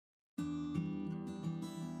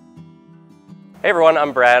Hey everyone,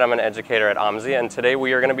 I'm Brad. I'm an educator at OMSI, and today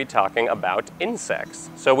we are going to be talking about insects.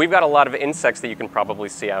 So we've got a lot of insects that you can probably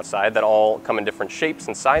see outside that all come in different shapes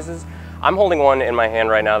and sizes. I'm holding one in my hand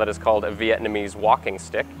right now that is called a Vietnamese walking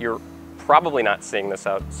stick. You're probably not seeing this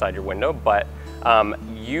outside your window, but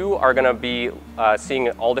you are going to be seeing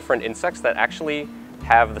all different insects that actually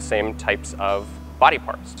have the same types of body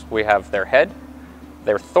parts. We have their head,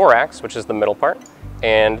 their thorax, which is the middle part,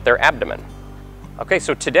 and their abdomen. Okay,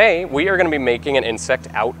 so today we are going to be making an insect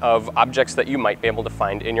out of objects that you might be able to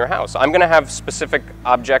find in your house. I'm going to have specific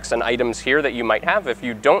objects and items here that you might have. If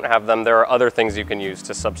you don't have them, there are other things you can use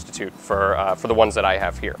to substitute for the ones that I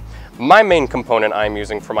have here. My main component I'm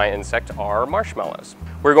using for my insect are marshmallows.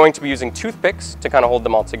 We're going to be using toothpicks to kind of hold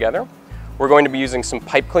them all together. We're going to be using some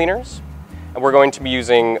pipe cleaners, and we're going to be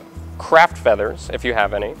using craft feathers, if you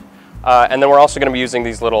have any. And then we're also going to be using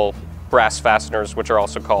these little brass fasteners, which are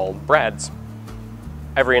also called brads.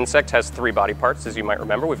 Every insect has 3 body parts, as you might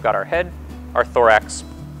remember. We've got our head, our thorax,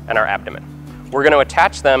 and our abdomen. We're going to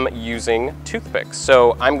attach them using toothpicks.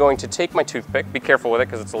 So I'm going to take my toothpick, be careful with it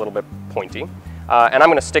because it's a little bit pointy, and I'm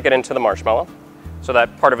going to stick it into the marshmallow so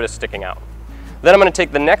that part of it is sticking out. Then I'm going to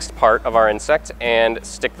take the next part of our insect and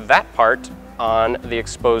stick that part on the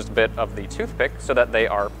exposed bit of the toothpick so that they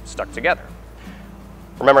are stuck together.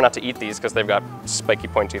 Remember not to eat these because they've got spiky,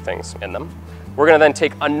 pointy things in them. We're going to then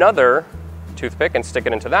take another toothpick and stick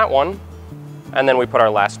it into that one, and then we put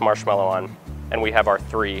our last marshmallow on, and we have our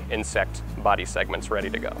 3 insect body segments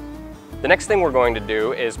ready to go. The next thing we're going to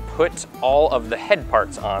do is put all of the head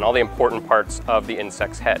parts on, all the important parts of the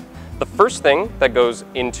insect's head. The first thing that goes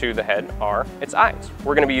into the head are its eyes.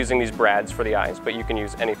 We're going to be using these brads for the eyes, but you can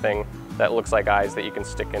use anything that looks like eyes that you can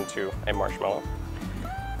stick into a marshmallow.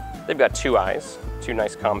 They've got 2 eyes, 2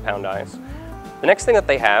 nice compound eyes. The next thing that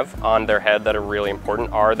they have on their head that are really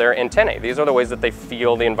important are their antennae. These are the ways that they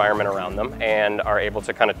feel the environment around them and are able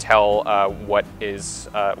to kind of tell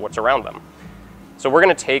what's around them. So we're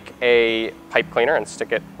going to take a pipe cleaner and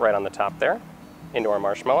stick it right on the top there into our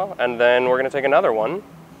marshmallow, and then we're going to take another one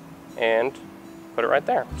and put it right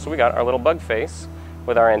there. So we got our little bug face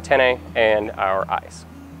with our antennae and our eyes.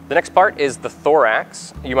 The next part is the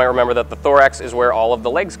thorax. You might remember that the thorax is where all of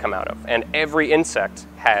the legs come out of, and every insect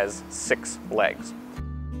has 6 legs.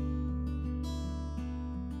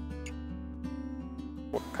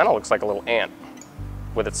 What kind of looks like a little ant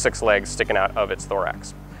with its 6 legs sticking out of its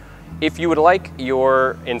thorax. If you would like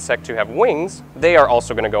your insect to have wings, they are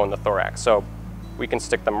also going to go in the thorax. So we can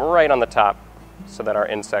stick them right on the top so that our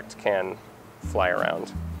insect can fly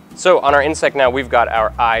around. So on our insect now, we've got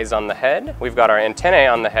our eyes on the head, we've got our antennae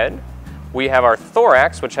on the head, we have our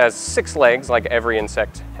thorax, which has 6 legs like every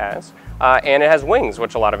insect has, and it has wings,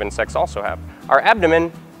 which a lot of insects also have. Our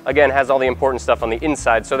abdomen, again, has all the important stuff on the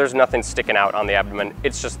inside, so there's nothing sticking out on the abdomen.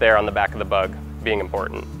 It's just there on the back of the bug, being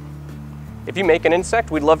important. If you make an insect,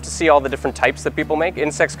 we'd love to see all the different types that people make.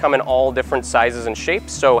 Insects come in all different sizes and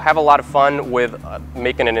shapes, so have a lot of fun with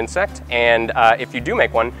making an insect. And if you do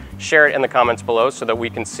make one, share it in the comments below so that we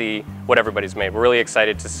can see what everybody's made. We're really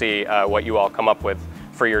excited to see what you all come up with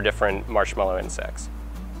for your different marshmallow insects.